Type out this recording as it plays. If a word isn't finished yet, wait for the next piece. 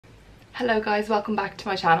Hello guys, welcome back to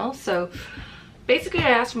my channel. So basically I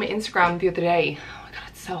asked for my Instagram the other day. Oh my god,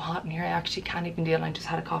 it's so hot in here, I actually can't even deal. I just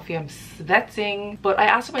had a coffee, I'm sweating. But I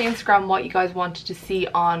asked on my Instagram what you guys wanted to see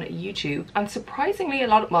on YouTube, and surprisingly a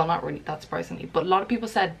lot of, well, not really that surprisingly, but a lot of people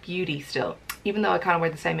said beauty still. Even though I kind of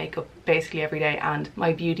wear the same makeup basically every day and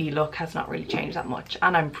my beauty look has not really changed that much,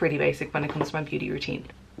 and I'm pretty basic when it comes to my beauty routine.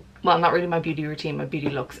 Well, not really my beauty routine, my beauty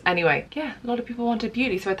looks. Anyway, yeah, a lot of people wanted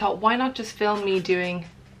beauty, so I thought why not just film me doing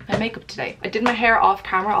my makeup today. I did my hair off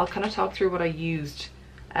camera. I'll kind of talk through what I used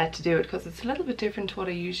to do it, because it's a little bit different to what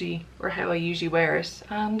I usually, or how I usually wear it,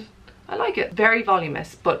 and I like it. Very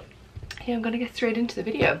voluminous, but yeah, I'm gonna get straight into the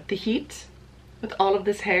video. The heat with all of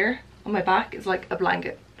this hair on my back is like a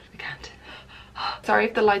blanket. I can't. Sorry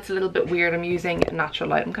if the light's a little bit weird. I'm using natural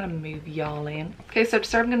light. I'm gonna move y'all in. Okay, so to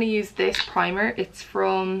start I'm gonna use this primer. It's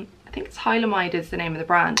from, I think it's Hylamide is the name of the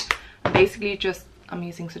brand. And basically just, I'm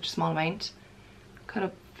using such a small amount. Kind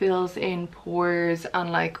of fills in pores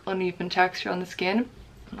and like uneven texture on the skin.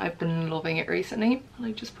 And I've been loving it recently. And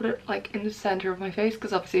I just put it like in the center of my face,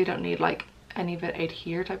 because obviously I don't need like any of it out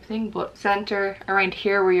here type of thing, but center around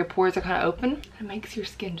here where your pores are kind of open. It makes your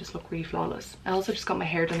skin just look really flawless. I also just got my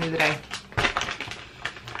hair done the other day.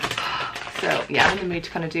 So yeah, I'm in the mood to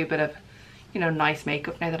kind of do a bit of, you know, nice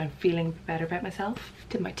makeup now that I'm feeling better about myself.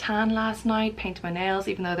 Did my tan last night, painted my nails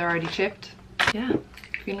even though they're already chipped. Yeah,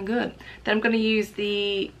 feeling good. Then I'm going to use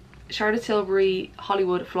the Charlotte Tilbury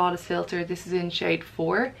Hollywood Flawless Filter. This is in shade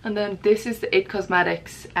 4. And then this is the It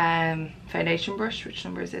Cosmetics foundation brush. Which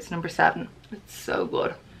number is this? Number 7. It's so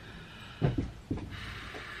good.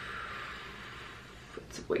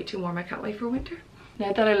 It's way too warm. I can't wait for winter.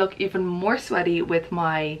 Now that I look even more sweaty with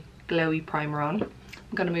my glowy primer on,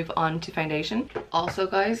 I'm gonna move on to foundation. Also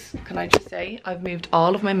guys, can I just say, I've moved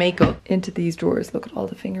all of my makeup into these drawers. Look at all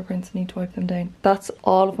the fingerprints, I need to wipe them down. That's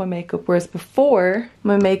all of my makeup, whereas before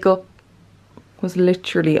my makeup was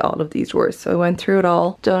literally all of these drawers. So I went through it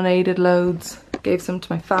all, donated loads, gave some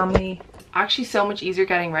to my family. Actually so much easier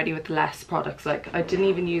getting ready with less products. Like I didn't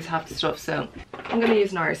even use half the stuff. So I'm gonna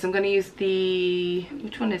use Nars. I'm gonna use the,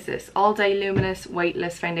 which one is this? All Day Luminous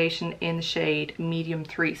Weightless Foundation in the shade Medium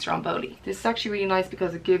 3 Stromboli. This is actually really nice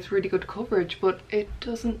because it gives really good coverage, but it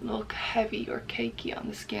doesn't look heavy or cakey on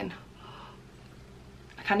the skin.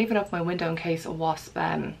 I can't even open my window in case a wasp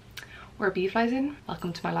or a bee flies in.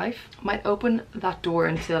 Welcome to my life. I might open that door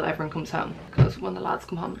until everyone comes home, because when the lads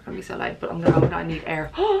come home they're gonna be so loud, but I'm gonna open it. I need air.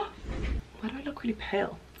 Why do I look really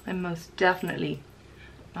pale? I'm most definitely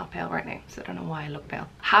not pale right now, so I don't know why I look pale.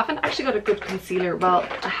 I haven't actually got a good concealer. Well,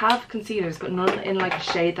 I have concealers, but none in like a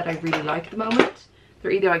shade that I really like at the moment.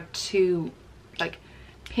 They're either like too like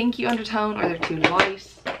pinky undertone, or they're too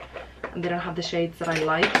light, and they don't have the shades that I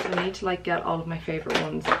like. So I need to like get all of my favorite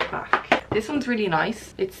ones back. This one's really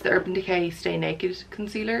nice. It's the Urban Decay Stay Naked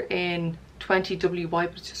concealer in 20WY,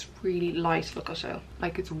 but it's just really light. Look, I'll show.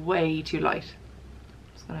 Like it's way too light.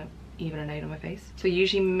 I'm just gonna even it out on my face. So I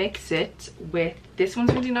usually mix it with, this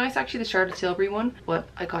one's really nice actually, the Charlotte Tilbury one, but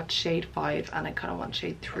I got shade 5 and I kind of want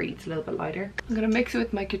shade 3. It's a little bit lighter. I'm gonna mix it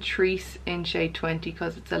with my Catrice in shade 20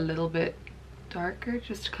 because it's a little bit darker,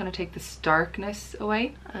 just to kind of take the starkness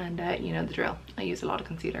away. And you know the drill, I use a lot of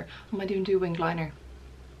concealer. I might even do a winged liner.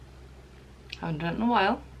 I haven't done it in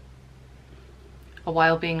a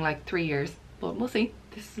while being like 3 years, but we'll see.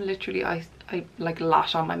 This is literally, I like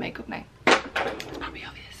lash on my makeup now. It's probably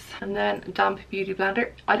obvious. And then damp beauty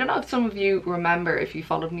blender. I don't know if some of you remember, if you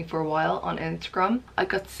followed me for a while on Instagram, I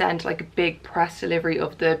got sent like a big press delivery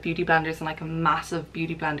of the beauty blenders and like a massive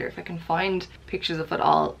beauty blender. If I can find pictures of it,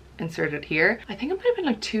 I'll insert it here. I think it might have been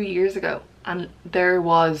like 2 years ago, and there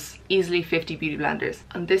was easily 50 beauty blenders,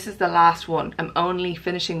 and this is the last one. I'm only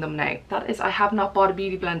finishing them now. That is, I have not bought a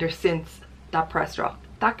beauty blender since that press drop.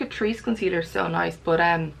 That Catrice concealer is so nice, but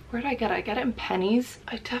where did I get it? I get it in Pennies.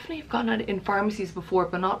 I definitely have gotten it in pharmacies before,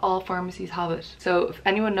 but not all pharmacies have it. So if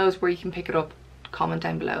anyone knows where you can pick it up, comment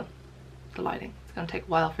down below. The lighting, it's gonna take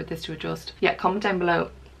a while for this to adjust. Yeah, comment down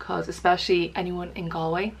below, because especially anyone in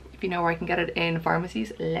Galway, if you know where I can get it in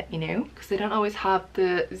pharmacies, let me know, because they don't always have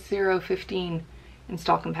the 0.15 in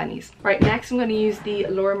stock in Pennies. Right, next I'm going to use the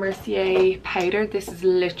Laura Mercier powder. This is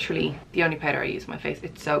literally the only powder I use on my face.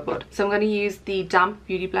 It's so good. So I'm going to use the damp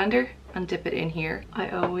beauty blender and dip it in here. I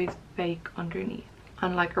always bake underneath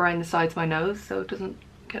and like around the sides of my nose so it doesn't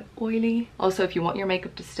get oily. Also, if you want your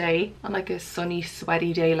makeup to stay on like a sunny,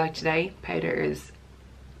 sweaty day like today, powder is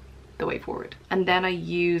the way forward. And then I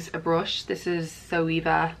use a brush. This is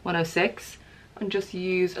Zoeva 106. And just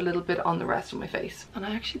use a little bit on the rest of my face. And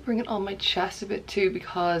I actually bring it on my chest a bit too,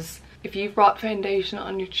 because If you've brought foundation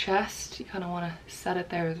on your chest, you kind of want to set it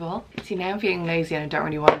there as well. See, now I'm feeling lazy and I don't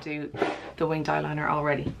really want to do the winged eyeliner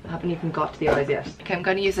already. I haven't even got to the eyes yet. Okay, I'm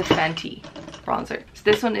going to use a Fenty bronzer. So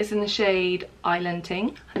this one is in the shade Island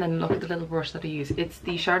Ting. And then look at the little brush that I use. It's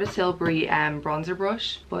the Charlotte Tilbury bronzer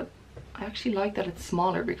brush, but I actually like that it's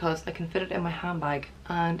smaller because I can fit it in my handbag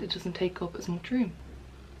and it doesn't take up as much room.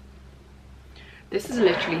 This is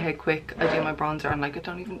literally how quick I do my bronzer, and like I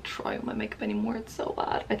don't even try on my makeup anymore. It's so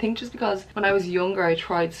bad. I think just because when I was younger I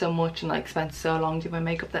tried so much and like spent so long doing my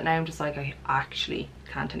makeup that now I'm just like I actually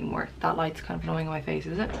can't anymore. That light's kind of blowing on my face,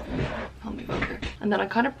 is it? I'll move over. And then I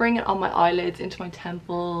kind of bring it on my eyelids, into my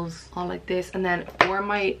temples, all like this, and then for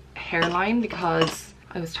my hairline, because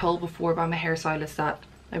I was told before by my hairstylist that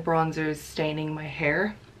my bronzer is staining my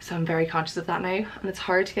hair. So I'm very conscious of that now, and it's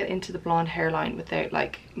hard to get into the blonde hairline without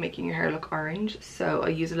like making your hair look orange. So I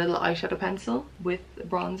use a little eyeshadow pencil with the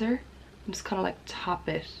bronzer and just kind of like tap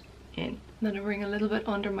it in. And then I bring a little bit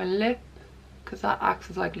under my lip because that acts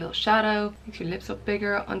as like a little shadow, makes your lips look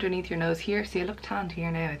bigger underneath your nose here. See, I look tanned here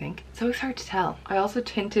now, I think. So it's hard to tell. I also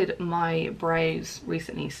tinted my brows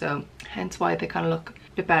recently, so hence why they kind of look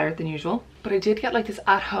a bit better than usual. But I did get like this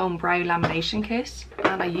at-home brow lamination kit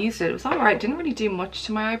and I used it. It was alright. Didn't really do much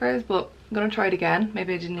to my eyebrows, but I'm gonna try it again.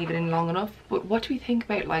 Maybe I didn't leave it in long enough. But what do we think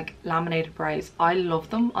about like laminated brows? I love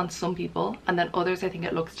them on some people, and then others I think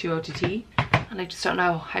it looks too OTT, and I just don't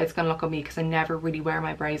know how it's gonna look on me because I never really wear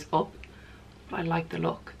my brows up. But I like the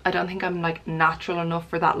look. I don't think I'm like natural enough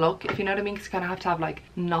for that look, if you know what I mean, because you kind of have to have like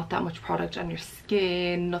not that much product on your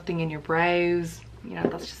skin, nothing in your brows. You know,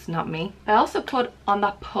 that's just not me. I also put on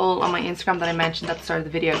that poll on my Instagram that I mentioned at the start of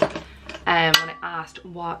the video, when I asked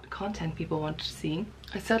what content people wanted to see.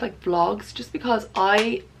 I said like vlogs, just because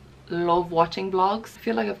I love watching vlogs. I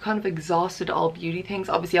feel like I've kind of exhausted all beauty things.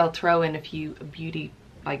 Obviously I'll throw in a few beauty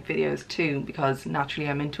like videos too because naturally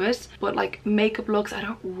I'm into it, but like makeup looks, I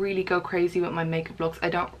don't really go crazy with my makeup looks.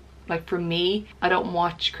 I don't, like for me, I don't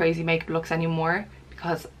watch crazy makeup looks anymore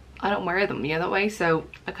because I don't wear them, you know, that way. So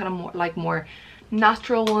I kind of like more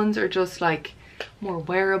natural ones, or just like more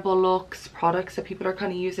wearable looks, products that people are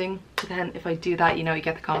kind of using. But then if I do that, you know, you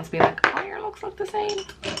get the comments being like, oh, your looks look the same.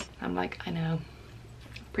 I'm like, I know,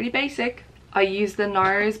 pretty basic. I use the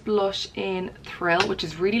Nars blush in Thrill, which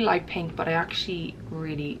is really light pink, but I actually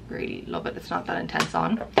really love it. It's not that intense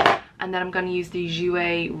on. And then I'm going to use the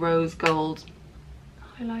Jouer Rose Gold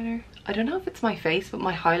highlighter. I don't know if it's my face, but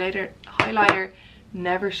my highlighter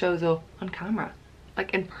never shows up on camera.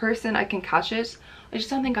 Like in person I can catch it. I just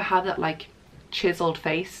don't think I have that like chiseled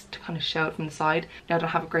face to kind of show it from the side. Now I don't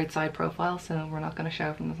have a great side profile, so we're not going to show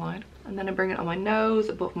it from the side. And then I bring it on my nose,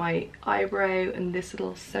 above my eyebrow, in this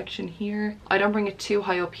little section here. I don't bring it too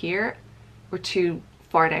high up here or too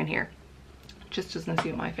far down here. It just doesn't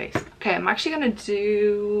suit my face. Okay, I'm actually going to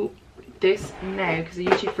do this now because I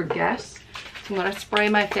usually forget. So I'm going to spray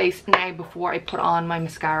my face now before I put on my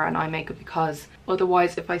mascara and eye makeup, because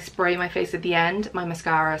otherwise if I spray my face at the end, my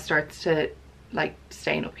mascara starts to like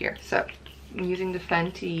stain up here. So I'm using the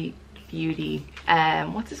Fenty Beauty,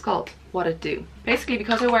 what's this called? What It Do. Basically,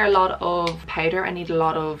 because I wear a lot of powder, I need a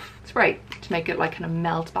lot of spray to make it like kind of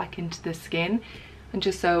melt back into the skin, and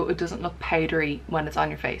just so it doesn't look powdery when it's on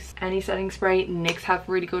your face. Any setting spray, NYX have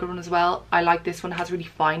a really good one as well. I like this one, it has really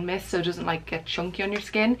fine mist, so it doesn't like get chunky on your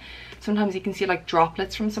skin. Sometimes you can see like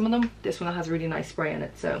droplets from some of them. This one has a really nice spray in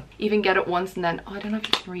it, so even get it once and then, oh, I don't know if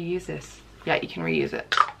you can reuse this. Yeah, you can reuse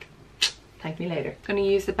it. Thank me later. I'm going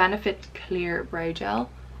to use the Benefit Clear Brow Gel.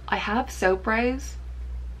 I have soap brows.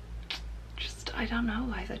 Just, I don't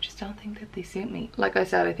know guys, I just don't think that they suit me. Like I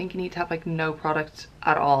said, I think you need to have like no product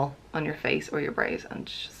at all on your face or your brows,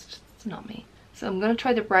 and it's not me. So I'm going to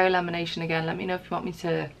try the brow lamination again. Let me know if you want me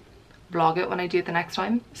to vlog it when I do it the next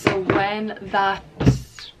time. So when that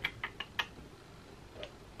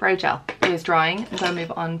brow gel is drying, I'm going to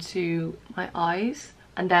move on to my eyes,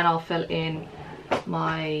 and then I'll fill in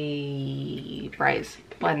my brows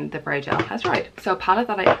when the brow gel has dried. So a palette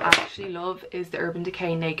that I actually love is the Urban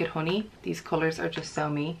Decay Naked Honey. These colors are just so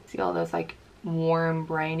me. See all those like warm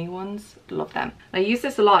browny ones? Love them. I use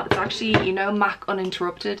this a lot. It's actually, you know, MAC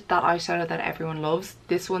Uninterrupted, that eyeshadow that everyone loves.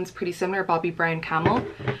 This one's pretty similar, Bobbi Brown Camel,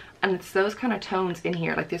 and it's those kind of tones in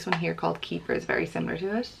here. Like this one here called Keeper is very similar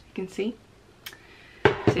to it, you can see.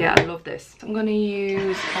 So yeah, I love this. I'm going to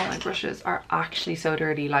use, all my brushes are actually so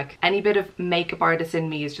dirty. Like any bit of makeup artist in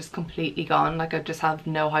me is just completely gone. Like I just have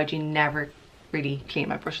no hygiene, never really clean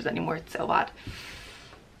my brushes anymore. It's so bad.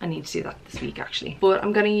 I need to do that this week actually. But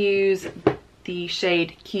I'm going to use the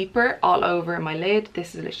shade Keeper all over my lid.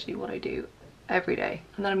 This is literally what I do every day.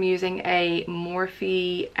 And then I'm using a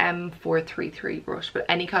Morphe M433 brush, but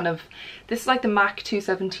any kind of, this is like the MAC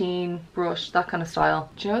 217 brush, that kind of style.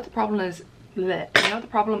 Do you know what the problem is? Blech. You know what the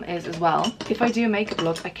problem is as well? If I do a makeup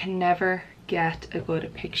look, I can never get a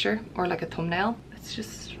good picture or like a thumbnail. It's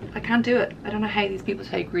just, I can't do it. I don't know how these people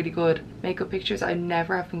take really good makeup pictures. I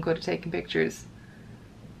never have been good at taking pictures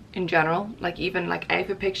in general, like even like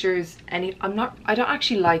outfit pictures, I don't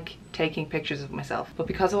actually like taking pictures of myself, but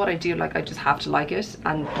because of what I do, like I just have to like it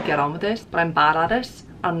and get on with it. But I'm bad at it,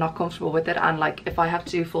 I'm not comfortable with it, and like if I have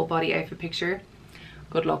to do full body outfit picture,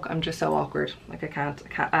 good luck. I'm just so awkward. Like I can't.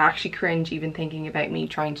 I actually cringe even thinking about me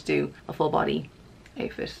trying to do a full body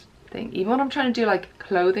outfit thing. Even when I'm trying to do like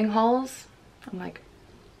clothing hauls, I'm like,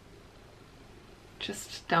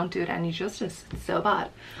 just don't do it any justice. It's so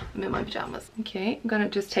bad. I'm in my pajamas. Okay, I'm gonna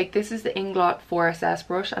just take, this is the Ingot 4SS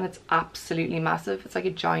brush, and it's absolutely massive. It's like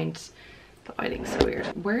a giant, the lighting's so weird.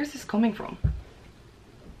 Where is this coming from?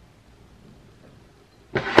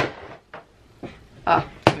 Ah,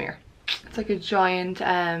 come here. It's like a giant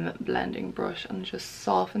blending brush, and it just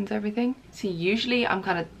softens everything. See, usually I'm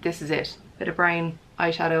kind of, this is it. Bit of brown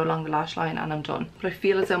eyeshadow along the lash line and I'm done. But I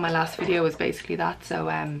feel as though my last video was basically that, so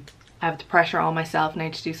I have the pressure on myself now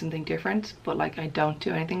to do something different, but like I don't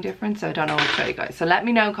do anything different, so I don't know what to show you guys. So let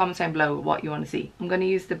me know in comments down below what you want to see. I'm going to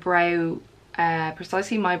use the brow,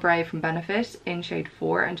 precisely my brow from Benefit in shade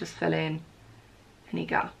 4, and just fill in any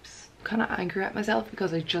gaps. I'm kind of angry at myself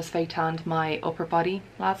because I just fake tanned my upper body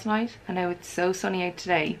last night, and now it's so sunny out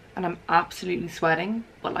today and I'm absolutely sweating,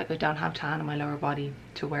 but like I don't have tan in my lower body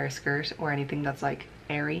to wear a skirt or anything that's like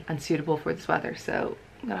airy and suitable for this weather, so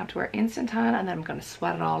I'm gonna have to wear instant tan and then I'm gonna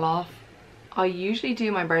sweat it all off. I usually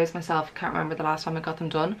do my brows myself. Can't remember the last time I got them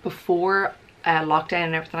done. Before lockdown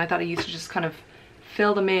and everything, I thought I used to just kind of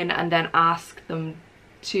fill them in and then ask them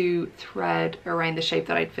to thread around the shape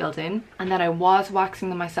that I'd filled in. And then I was waxing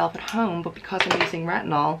them myself at home, but because I'm using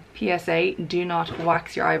retinol, PSA, do not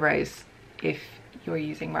wax your eyebrows if you're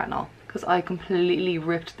using retinol, because I completely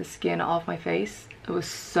ripped the skin off my face. It was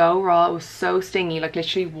so raw, it was so stingy, like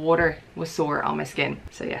literally water was sore on my skin.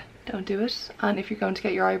 So yeah, don't do it. And if you're going to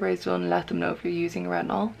get your eyebrows done, let them know if you're using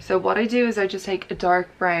retinol. So what I do is I just take a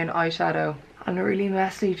dark brown eyeshadow and really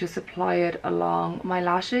messily just apply it along my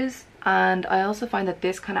lashes. And I also find that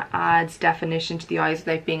this kind of adds definition to the eyes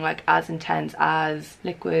without being like as intense as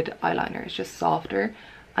liquid eyeliner. It's just softer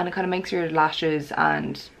and it kind of makes your lashes,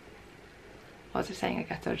 and what was I saying? I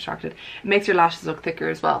get so distracted. It makes your lashes look thicker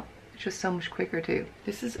as well. It's just so much quicker too.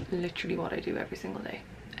 This is literally what I do every single day.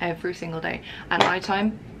 Every single day. And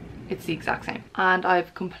nighttime, it's the exact same. And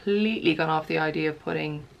I've completely gone off the idea of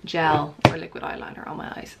putting gel or liquid eyeliner on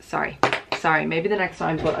my eyes. Sorry, maybe the next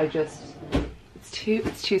time, but I just, it's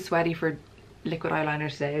too sweaty for liquid eyeliner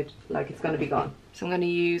today. Like, it's gonna be gone. So I'm gonna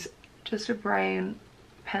use just a brown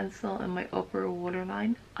pencil in my upper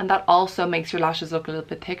waterline, and that also makes your lashes look a little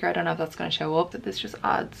bit thicker. I don't know if that's going to show up, but this just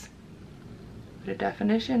adds a bit of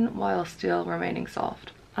definition while still remaining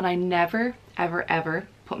soft. And I never ever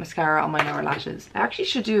put mascara on my lower lashes. I actually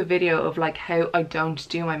should do a video of like how I don't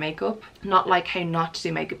do my makeup, not like how not to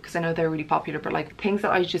do makeup, because I know they're really popular, but like things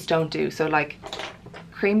that I just don't do. So like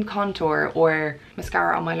cream contour or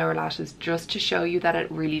mascara on my lower lashes, just to show you that it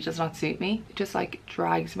really does not suit me. It just like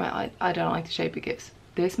drags my eye. I don't like the shape it gives.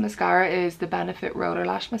 This mascara is the Benefit Roller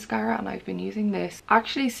Lash Mascara, and I've been using this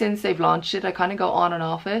actually since they've launched it. I kind of go on and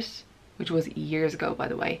off it, which was years ago by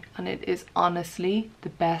the way, and it is honestly the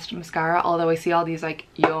best mascara. Although I see all these like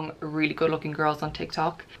young, really good looking girls on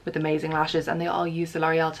TikTok with amazing lashes, and they all use the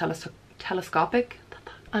L'Oreal Telescopic,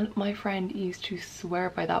 and my friend used to swear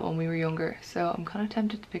by that when we were younger, so I'm kind of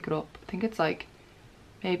tempted to pick it up. I think it's like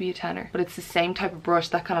maybe a tenner, but it's the same type of brush,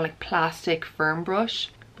 that kind of like plastic firm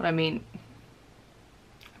brush. But I mean,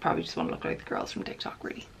 probably just want to look like the girls from TikTok,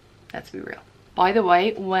 really. Let's be real. By the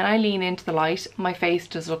way, when I lean into the light, my face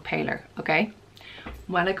does look paler, okay?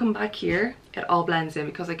 When I come back here, it all blends in,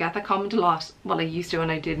 because I get that comment a lot. Well, I used to when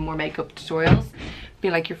I did more makeup tutorials. Be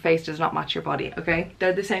like, your face does not match your body, okay?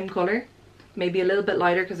 They're the same color, maybe a little bit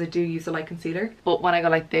lighter because I do use a light concealer. But when I go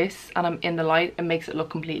like this and I'm in the light, it makes it look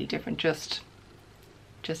completely different, just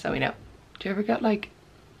so we know. Do you ever get like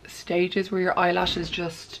stages where your eyelashes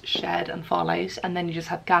just shed and fall out and then you just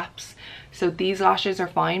have gaps? So these lashes are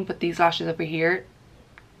fine, but these lashes over here,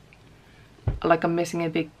 like I'm missing a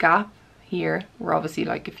big gap here, where obviously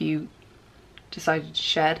like if you decided to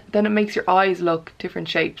shed, then it makes your eyes look different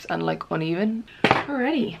shapes and like uneven.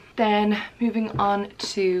 Alrighty, then moving on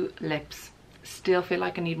to lips. Still feel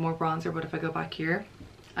like I need more bronzer, but if I go back here,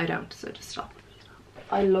 I don't, so just stop.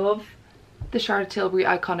 I love the Charlotte Tilbury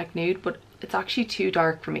Iconic Nude, but it's actually too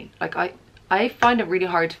dark for me. Like I I find it really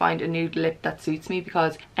hard to find a nude lip that suits me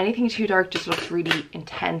because anything too dark just looks really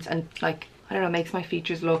intense and like, I don't know, makes my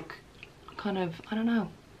features look kind of, I don't know,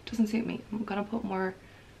 doesn't suit me. I'm gonna put more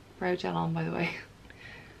brow gel on, by the way,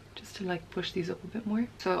 just to like push these up a bit more.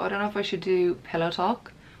 So I don't know if I should do Pillow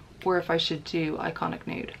Talk or if I should do Iconic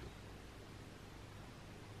Nude.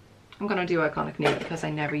 I'm gonna do Iconic Nude because I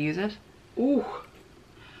never use it. Ooh.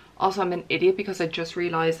 Also, I'm an idiot because I just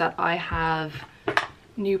realized that I have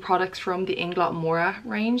new products from the Ingot Maura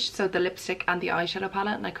range, so the lipstick and the eyeshadow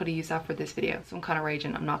palette, and I could have used that for this video, so I'm kind of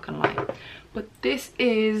raging, I'm not gonna lie. But this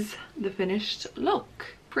is the finished look.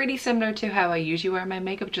 Pretty similar to how I usually wear my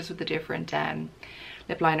makeup, just with a different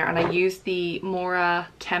lip liner, and I used the Maura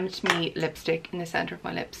Tempt Me lipstick in the center of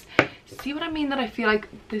my lips. See what I mean, that I feel like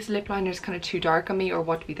this lip liner is kind of too dark on me, or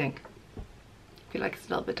what do you think? I feel like it's a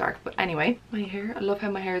little bit dark, but anyway, my hair, I love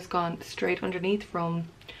how my hair has gone straight underneath from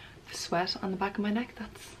the sweat on the back of my neck.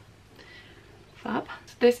 That's fab.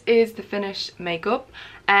 So this is the finished makeup.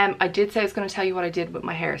 I did say I was going to tell you what I did with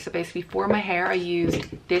my hair. So basically for my hair I used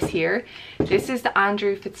this here. This is the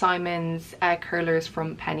Andrew Fitzsimmons curlers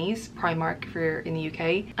from Penny's, Primark if you're in the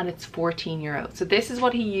UK, and it's €14. So this is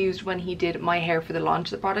what he used when he did my hair for the launch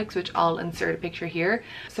of the products, which I'll insert a picture here.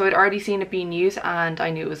 So I'd already seen it being used and I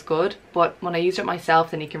knew it was good, but when I used it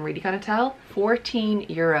myself then you can really kind of tell.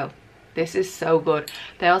 €14. This is so good.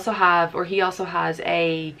 They also have, or he also has,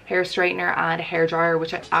 a hair straightener and a hair dryer,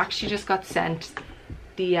 which I actually just got sent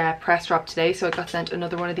the press drop today, so I got sent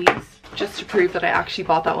another one of these just to prove that I actually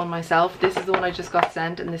bought that one myself. This is the one I just got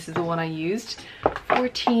sent and this is the one I used.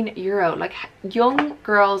 €14. Like, young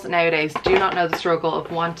girls nowadays do not know the struggle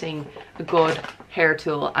of wanting a good hair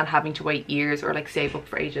tool and having to wait years or like save up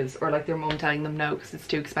for ages, or like their mum telling them no because it's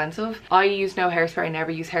too expensive. I use no hairspray, I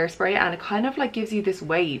never use hairspray, and it kind of like gives you this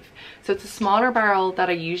wave. So it's a smaller barrel that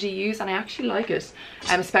I usually use and I actually like it,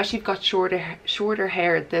 especially if you've got shorter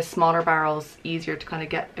hair. The smaller barrel's easier to kind of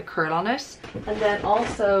get a curl on it. And then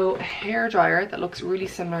also a hair dryer that looks really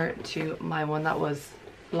similar to my one that was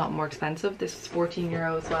a lot more expensive. This was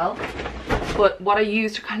 €14 as well. But what I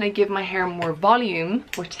use to kind of give my hair more volume,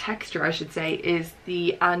 or texture I should say, is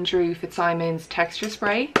the Andrew Fitzsimmons texture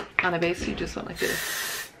spray, and I basically just went like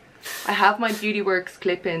this. I have my Beauty Works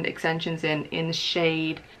clip-in extensions in the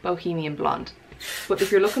shade Bohemian Blonde, but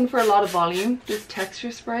if you're looking for a lot of volume, this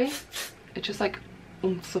texture spray, it just like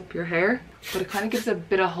umps up your hair, but it kind of gives it a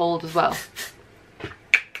bit of hold as well.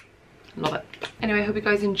 Love it. Anyway, I hope you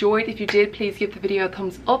guys enjoyed. If you did, please give the video a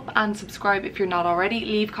thumbs up and subscribe if you're not already.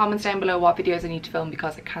 Leave comments down below what videos I need to film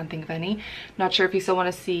because I can't think of any. Not sure if you still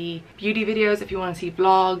want to see beauty videos, if you want to see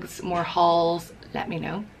vlogs, more hauls, let me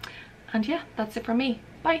know. And yeah, that's it from me.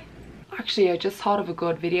 Bye. Actually, I just thought of a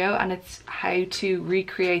good video, and it's how to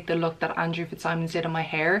recreate the look that Andrew Fitzsimmons did on my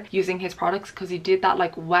hair using his products, because he did that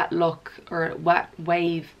like wet look or wet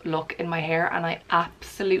wave look in my hair and I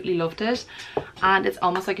absolutely loved it. And it's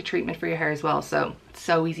almost like a treatment for your hair as well, so it's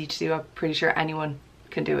so easy to do. I'm pretty sure anyone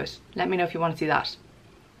can do it. Let me know if you want to see that.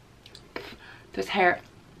 There's hair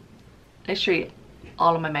literally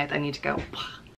all in my mouth. I need to go.